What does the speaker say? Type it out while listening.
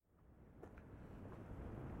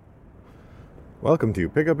Welcome to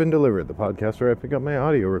Pick Up and Deliver, the podcast where I pick up my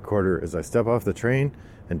audio recorder as I step off the train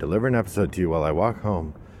and deliver an episode to you while I walk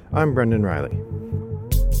home. I'm Brendan Riley.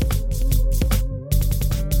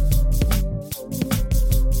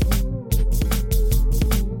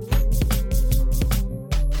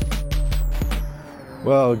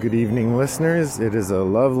 Well, good evening, listeners. It is a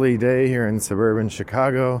lovely day here in suburban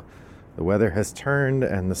Chicago. The weather has turned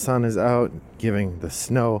and the sun is out, giving the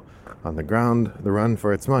snow on the ground the run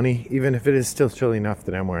for its money, even if it is still chilly enough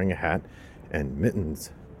that I'm wearing a hat and mittens.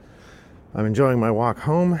 I'm enjoying my walk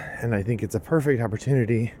home, and I think it's a perfect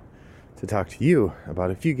opportunity to talk to you about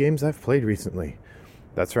a few games I've played recently.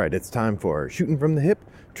 That's right, it's time for Shooting from the Hip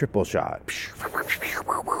Triple Shot.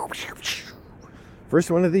 First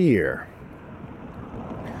one of the year.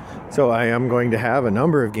 So I am going to have a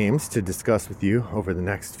number of games to discuss with you over the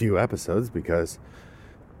next few episodes because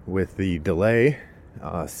with the delay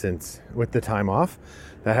with the time off,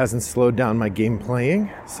 that hasn't slowed down my game playing.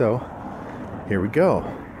 So here we go.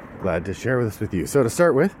 Glad to share this with you. So to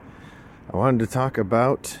start with, I wanted to talk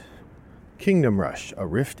about Kingdom Rush, A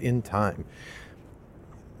Rift in Time.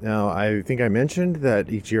 Now, I think I mentioned that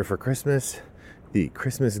each year for Christmas, the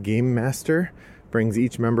Christmas Game Master brings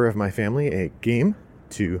each member of my family a game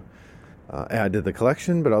to add to the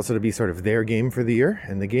collection, but also to be sort of their game for the year.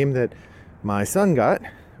 And the game that my son got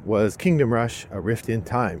was Kingdom Rush, A Rift in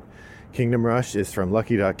Time. Kingdom Rush is from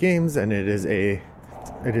Lucky Duck Games, and it is a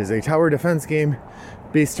tower defense game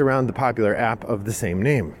based around the popular app of the same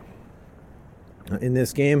name. In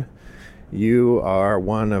this game, you are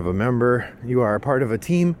you are a part of a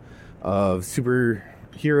team of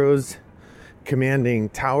superheroes commanding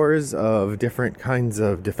towers of different kinds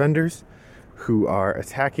of defenders who are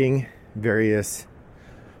attacking various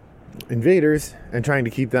invaders and trying to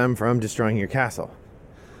keep them from destroying your castle.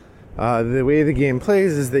 The way the game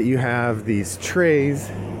plays is that you have these trays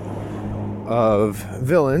of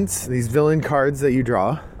villains, these villain cards that you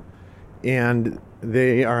draw, and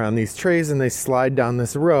they are on these trays and they slide down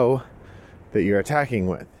this row that you're attacking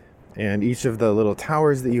with. And each of the little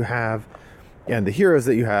towers that you have and the heroes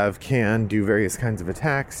that you have can do various kinds of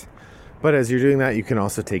attacks. But as you're doing that, you can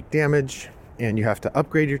also take damage, and you have to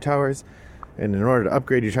upgrade your towers. And in order to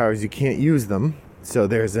upgrade your towers, you can't use them. So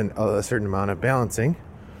there's a certain amount of balancing.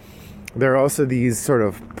 There are also these sort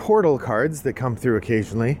of portal cards that come through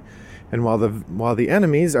occasionally. And while the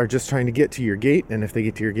enemies are just trying to get to your gate, and if they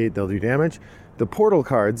get to your gate, they'll do damage, the portal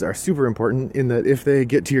cards are super important in that if they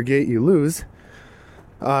get to your gate, you lose.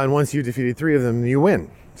 And once you've defeated 3 of them, you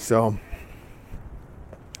win. So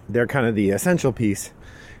they're kind of the essential piece.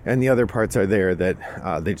 And the other parts are there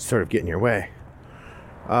that they sort of get in your way.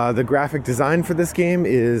 The graphic design for this game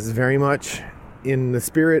is very much in the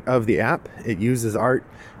spirit of the app. It uses art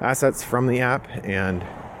assets from the app and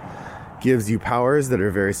gives you powers that are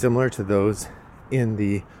very similar to those in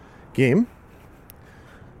the game.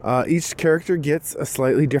 Each character gets a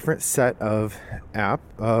slightly different set of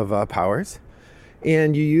powers,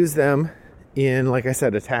 and you use them in, like I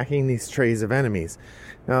said, attacking these trays of enemies.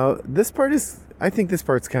 Now, I think this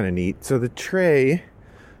part's kind of neat. So the tray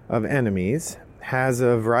of enemies has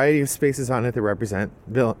a variety of spaces on it that represent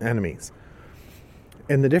enemies.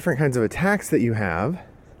 And the different kinds of attacks that you have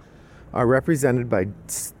are represented by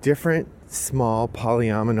different small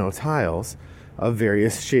polyomino tiles of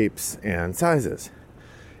various shapes and sizes.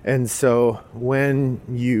 And so when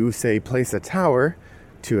you, say, place a tower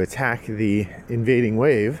to attack the invading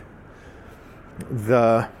wave,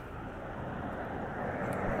 the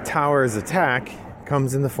tower's attack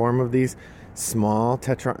comes in the form of these small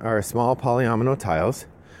polyomino tiles,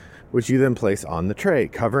 which you then place on the tray,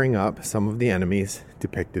 covering up some of the enemies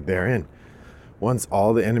depicted therein. Once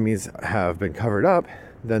all the enemies have been covered up,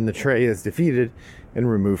 then the tray is defeated and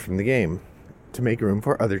removed from the game to make room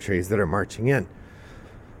for other trays that are marching in.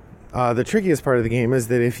 The trickiest part of the game is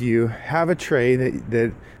that if you have a tray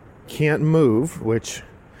that can't move, which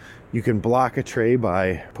you can block a tray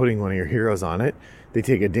by putting one of your heroes on it, they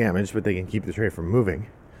take a damage, but they can keep the tray from moving.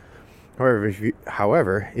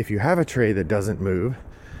 However, if you have a tray that doesn't move,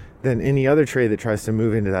 then any other tray that tries to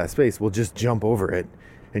move into that space will just jump over it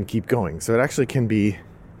and keep going. So it actually can be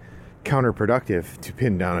counterproductive to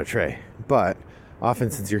pin down a tray. But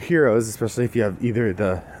often, since your heroes, especially if you have either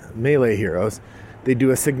the melee heroes, they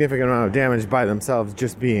do a significant amount of damage by themselves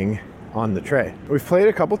just being on the tray. We've played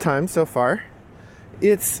a couple times so far.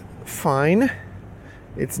 It's fine.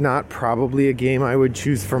 It's not probably a game I would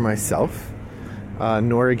choose for myself,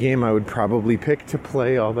 nor a game I would probably pick to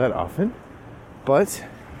play all that often. But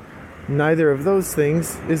neither of those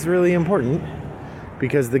things is really important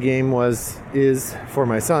because the game is for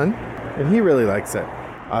my son, and he really likes it.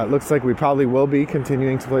 It looks like we probably will be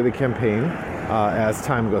continuing to play the campaign as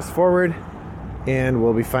time goes forward. And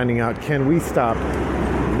we'll be finding out, can we stop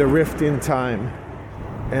the rift in time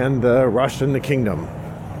and the rush in the kingdom?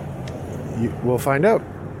 We'll find out.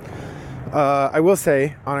 I will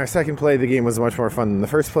say, on our second play, the game was much more fun than the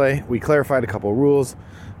first play. We clarified a couple rules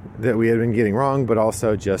that we had been getting wrong, but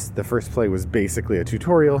also just the first play was basically a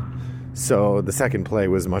tutorial. So the second play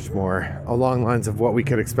was much more along lines of what we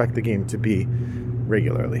could expect the game to be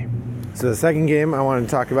regularly. So the second game I wanted to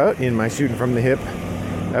talk about in my Shooting from the Hip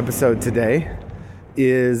episode today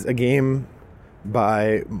is a game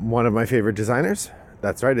by one of my favorite designers.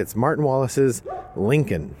 That's right, it's Martin Wallace's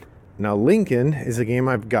Lincoln. Now, Lincoln is a game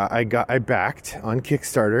I backed on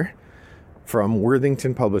Kickstarter from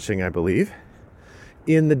Worthington Publishing, I believe,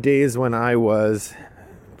 in the days when I was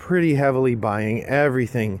pretty heavily buying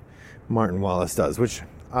everything Martin Wallace does, which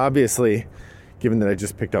obviously, given that I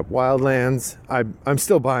just picked up Wildlands, I'm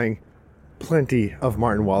still buying plenty of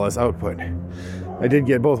Martin Wallace output. I did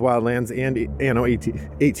get both Wildlands and Anno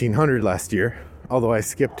 1800 last year, although I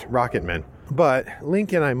skipped Rocketman. But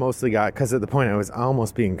Lincoln I mostly got because at the point I was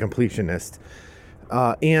almost being completionist.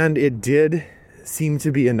 And it did seem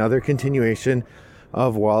to be another continuation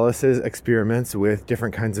of Wallace's experiments with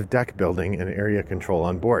different kinds of deck building and area control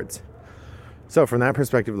on boards. So from that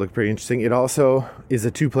perspective, it looked pretty interesting. It also is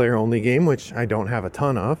a 2-player only game, which I don't have a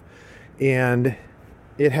ton of. And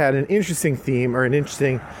it had an interesting theme, or an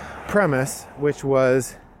interesting premise, which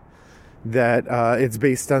was that it's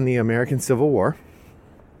based on the American Civil War.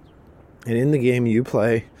 And in the game, you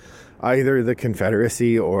play either the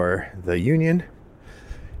Confederacy or the Union.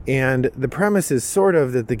 And the premise is sort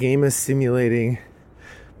of that the game is simulating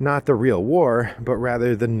not the real war, but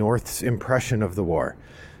rather the North's impression of the war.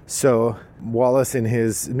 So Wallace, in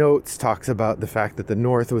his notes, talks about the fact that the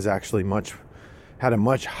North was actually had a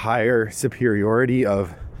much higher superiority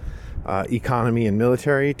of economy and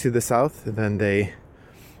military to the South than they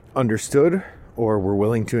understood or were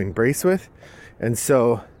willing to embrace with. And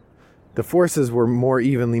so the forces were more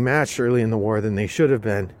evenly matched early in the war than they should have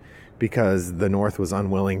been, because the North was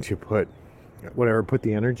unwilling to put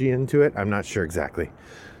the energy into it. I'm not sure exactly.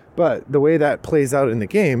 But the way that plays out in the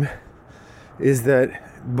game is that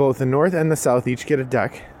both the North and the South each get a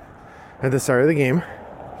deck at the start of the game.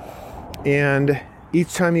 And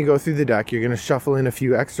each time you go through the deck, you're going to shuffle in a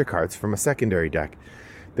few extra cards from a secondary deck.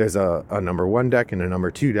 There's a number 1 deck and a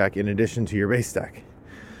number 2 deck in addition to your base deck.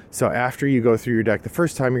 So after you go through your deck the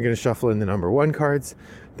first time, you're going to shuffle in the number 1 cards,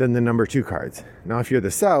 then the number 2 cards. Now, if you're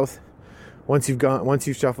the South, once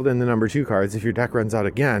you've shuffled in the number 2 cards, if your deck runs out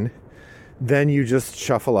again, then you just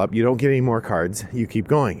shuffle up. You don't get any more cards. You keep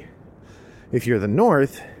going. If you're the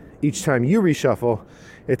North, each time you reshuffle,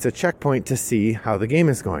 it's a checkpoint to see how the game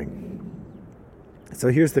is going. So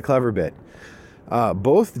here's the clever bit.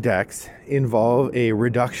 Both decks involve a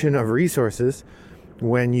reduction of resources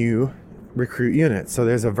when you recruit units. So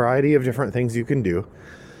there's a variety of different things you can do,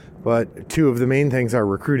 but 2 of the main things are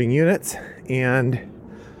recruiting units and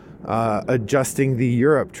adjusting the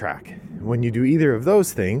Europe track. When you do either of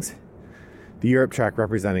those things, the Europe track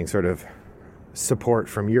representing sort of support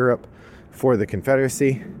from Europe for the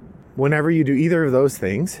Confederacy, whenever you do either of those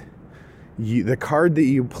things, the card that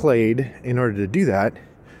you played in order to do that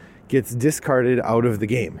gets discarded out of the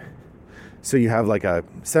game. So you have like a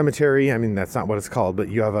cemetery. I mean, that's not what it's called, but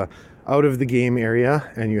you have a out of the game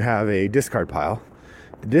area and you have a discard pile.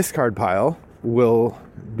 The discard pile will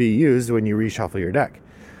be used when you reshuffle your deck.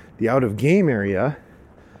 The out of game area,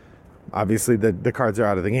 obviously the cards are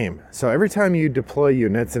out of the game. So every time you deploy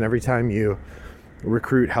units and every time you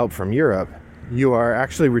recruit help from Europe, you are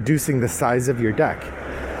actually reducing the size of your deck.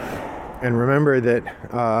 And remember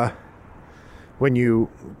that when you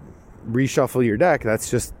reshuffle your deck, that's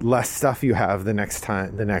just less stuff you have the next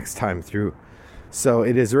time through. So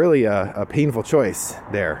it is really a painful choice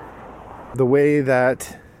there. The way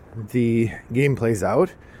that the game plays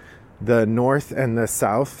out, the North and the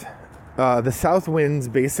South wins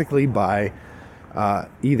basically by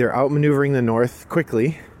either outmaneuvering the North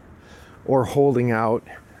quickly or holding out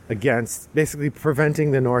against, basically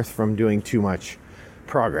preventing the North from doing too much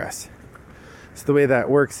progress. So the way that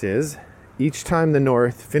works is each time the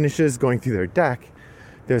North finishes going through their deck,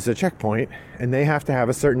 there's a checkpoint, and they have to have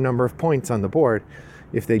a certain number of points on the board.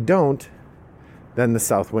 If they don't, then the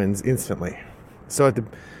South wins instantly. So at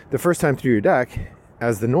the first time through your deck,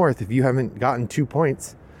 as the North, if you haven't gotten 2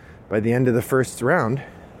 points by the end of the first round,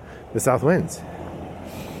 the South wins.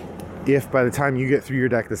 If by the time you get through your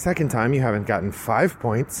deck the second time, you haven't gotten 5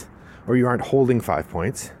 points, or you aren't holding 5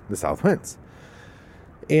 points, the South wins.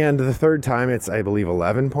 And the third time, it's, I believe,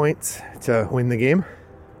 11 points to win the game.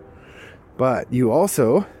 But you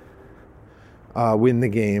also win the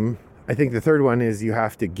game, I think the third one is you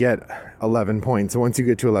have to get 11 points. So once you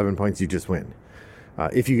get to 11 points, you just win.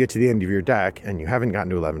 If you get to the end of your deck and you haven't gotten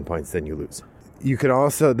to 11 points, then you lose. You could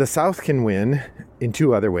also, the South can win in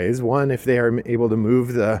two other ways. One, if they are able to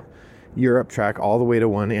move the Europe track all the way to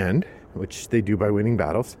one end, which they do by winning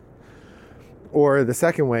battles. Or the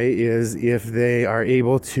second way is if they are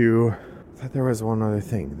able to, I thought there was one other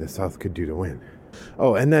thing the South could do to win.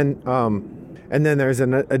 Oh, and then there's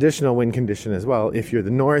an additional win condition as well. If you're the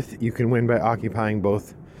North, you can win by occupying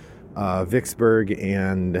both Vicksburg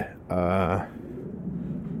and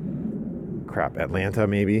Atlanta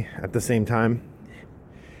maybe at the same time.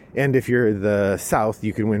 And if you're the South,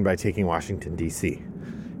 you can win by taking Washington, D.C.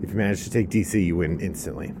 If you manage to take D.C., you win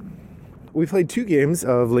instantly. We played 2 games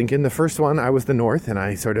of Lincoln. The first one, I was the North, and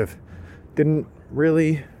I sort of didn't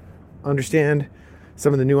really understand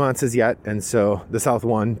some of the nuances yet. And so the South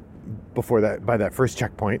won before that by that first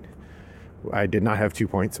checkpoint. I did not have 2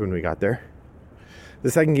 points when we got there.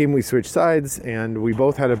 The second game, we switched sides, and we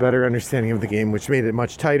both had a better understanding of the game, which made it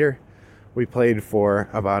much tighter. We played for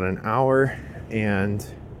about an hour, and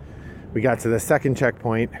we got to the second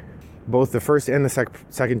checkpoint. Both the first and the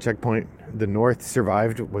second checkpoint, the North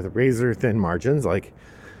survived with razor-thin margins. Like,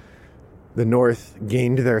 the North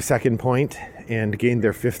gained their second point and gained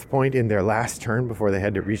their 5th point in their last turn before they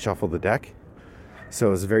had to reshuffle the deck. So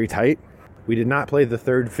it was very tight. We did not play the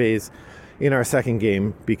third phase in our second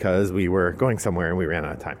game because we were going somewhere and we ran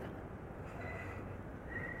out of time.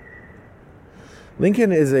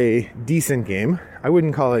 Lincoln is a decent game. I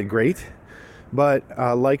wouldn't call it great. But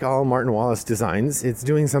like all Martin Wallace designs, it's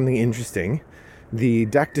doing something interesting. The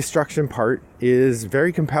deck destruction part is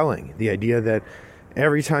very compelling. The idea that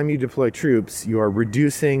every time you deploy troops, you are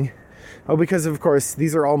reducing... because of course,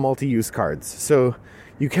 these are all multi-use cards. So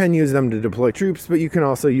you can use them to deploy troops, but you can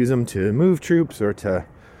also use them to move troops or to,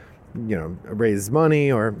 raise money,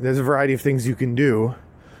 or there's a variety of things you can do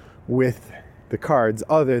with the cards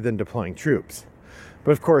other than deploying troops.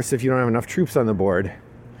 But of course, if you don't have enough troops on the board,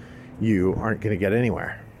 you aren't going to get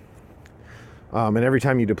anywhere. And every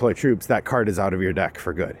time you deploy troops, that card is out of your deck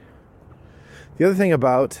for good. The other thing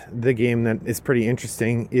about the game that is pretty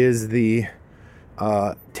interesting is the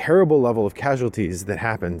terrible level of casualties that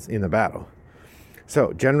happens in the battle.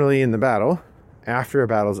 So generally in the battle, after a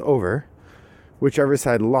battle's over, whichever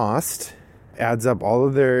side lost adds up all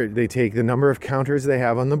of they take the number of counters they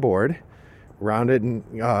have on the board, round it and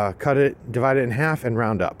cut it, divide it in half, and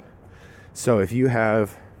round up. So if you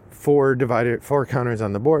have 4 counters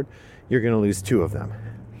on the board, you're going to lose 2 of them.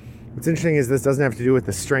 What's interesting is this doesn't have to do with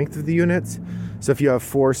the strength of the units. So if you have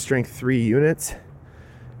 4 strength 3 units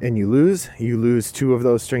and you lose 2 of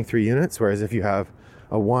those strength 3 units. Whereas if you have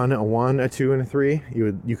a 1, a 2, and a 3,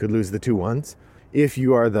 you could lose the 2 ones. If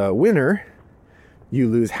you are the winner, you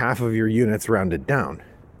lose half of your units rounded down.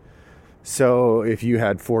 So if you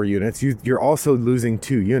had 4 units, you're also losing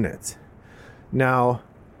 2 units. Now,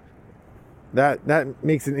 that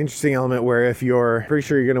makes an interesting element where if you're pretty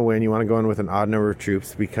sure you're going to win, you want to go in with an odd number of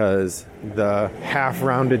troops because the half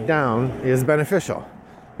rounded down is beneficial.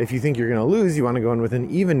 If you think you're going to lose, you want to go in with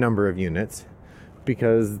an even number of units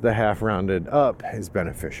because the half rounded up is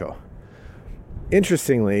beneficial.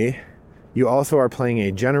 Interestingly, you also are playing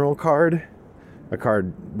a general card, a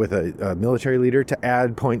card with a military leader, to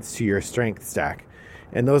add points to your strength stack.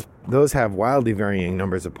 And those have wildly varying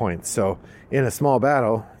numbers of points. So in a small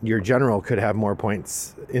battle, your general could have more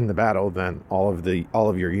points in the battle than all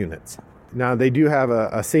of your units. Now, they do have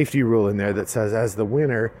a safety rule in there that says as the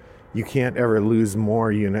winner, you can't ever lose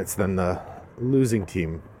more units than the losing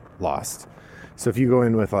team lost. So if you go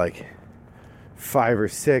in with like 5 or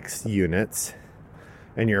 6 units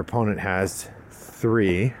and your opponent has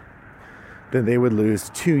 3, then they would lose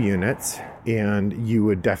 2 units and you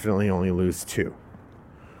would definitely only lose 2.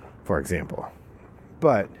 For example.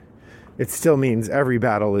 But it still means every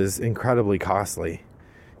battle is incredibly costly.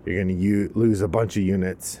 You're going to lose a bunch of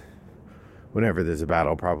units whenever there's a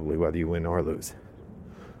battle, probably whether you win or lose,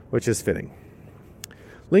 which is fitting.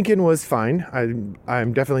 Lincoln was fine.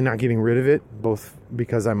 I'm definitely not getting rid of it, both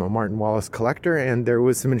because I'm a Martin Wallace collector and there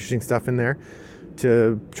was some interesting stuff in there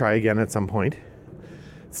to try again at some point.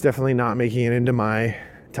 It's definitely not making it into my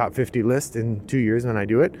top 50 list in 2 years when I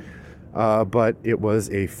do it. But it was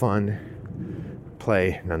a fun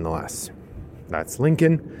play nonetheless. That's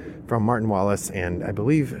Lincoln from Martin Wallace and I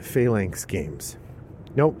believe Phalanx Games.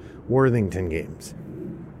 Nope, Worthington Games.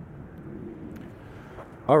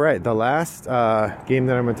 All right, the last game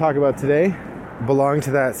that I'm going to talk about today belonged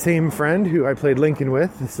to that same friend who I played Lincoln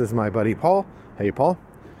with. This is my buddy Paul. Hey, Paul.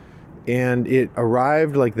 And it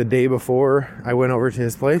arrived like the day before I went over to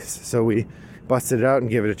his place. So we busted it out and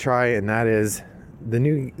gave it a try, and that is the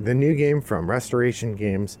new game from Restoration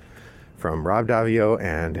Games, from Rob Daviau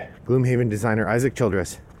and Gloomhaven designer Isaac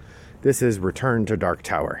Childress. This is Return to Dark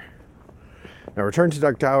Tower. Now, Return to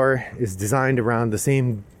Dark Tower is designed around the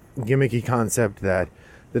same gimmicky concept that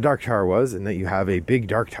the Dark Tower was, in that you have a big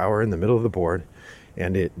Dark Tower in the middle of the board,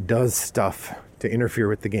 and it does stuff to interfere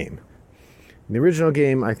with the game. In the original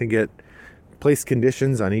game, I think it placed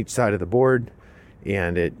conditions on each side of the board,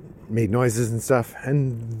 and it made noises and stuff,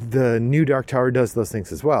 and the new Dark Tower does those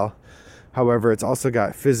things as well. However, it's also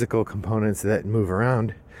got physical components that move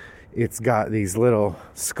around. It's got these little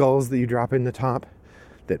skulls that you drop in the top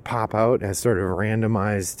that pop out as sort of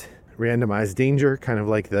randomized danger, kind of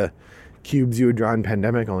like the cubes you would draw in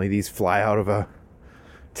Pandemic, only these fly out of a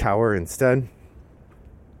tower instead.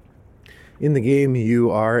 In the game,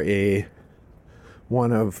 you are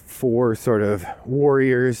one of 4 sort of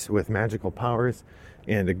warriors with magical powers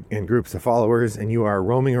and groups of followers, and you are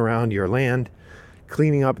roaming around your land,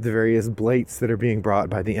 cleaning up the various blights that are being brought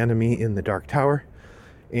by the enemy in the Dark Tower,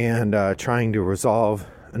 and trying to resolve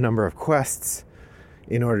a number of quests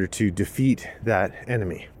in order to defeat that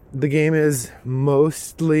enemy. The game is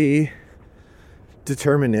mostly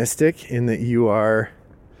deterministic in that you are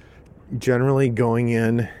generally going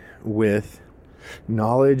in with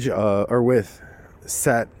knowledge or with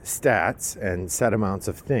set stats and set amounts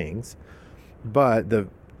of things, but the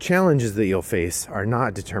challenges that you'll face are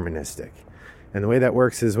not deterministic. And the way that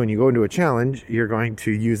works is when you go into a challenge, you're going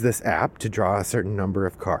to use this app to draw a certain number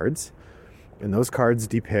of cards. And those cards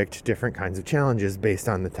depict different kinds of challenges based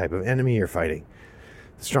on the type of enemy you're fighting.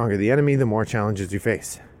 The stronger the enemy, the more challenges you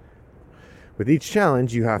face. With each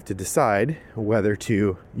challenge, you have to decide whether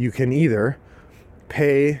you can either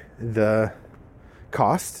pay the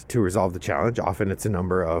cost to resolve the challenge. Often it's a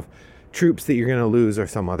number of troops that you're going to lose or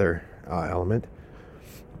some other element.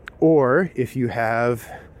 Or if you have...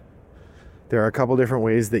 There are a couple different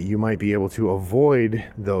ways that you might be able to avoid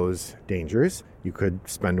those dangers. You could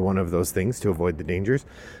spend one of those things to avoid the dangers.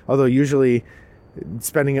 Although usually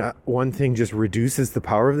spending one thing just reduces the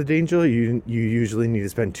power of the danger. You usually need to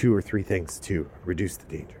spend 2 or 3 things to reduce the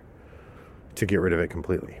danger, to get rid of it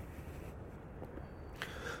completely.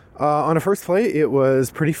 On a first play, it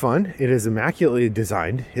was pretty fun. It is immaculately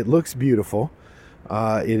designed. It looks beautiful.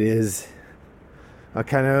 It is a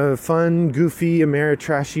kind of fun, goofy,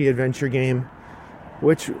 Ameritrashy adventure game,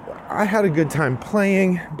 which I had a good time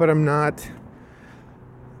playing, but I'm not...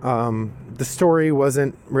 the story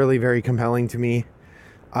wasn't really very compelling to me.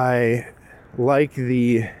 I like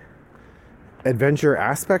the adventure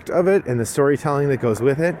aspect of it and the storytelling that goes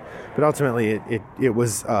with it, but ultimately it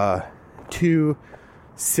was too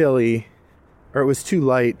silly, or it was too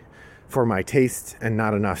light for my taste and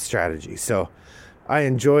not enough strategy. So I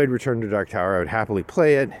enjoyed Return to Dark Tower. I would happily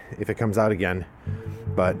play it if it comes out again,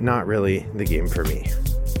 but not really the game for me.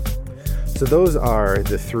 So those are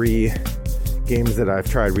the 3 games that I've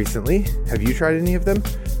tried recently. Have you tried any of them?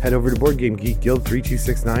 Head over to Board Game Geek Guild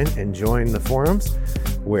 3269 and join the forums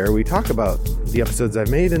where we talk about the episodes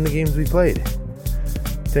I've made and the games we played.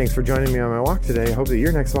 Thanks for joining me on my walk today. I hope that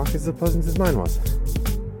your next walk is as pleasant as mine was.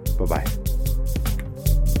 Bye-bye.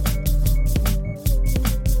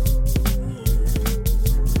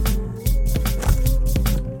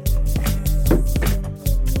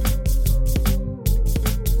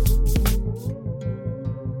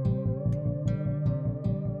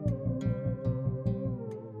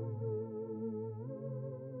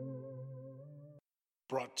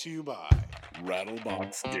 Brought to you by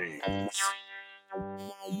Rattlebox Games.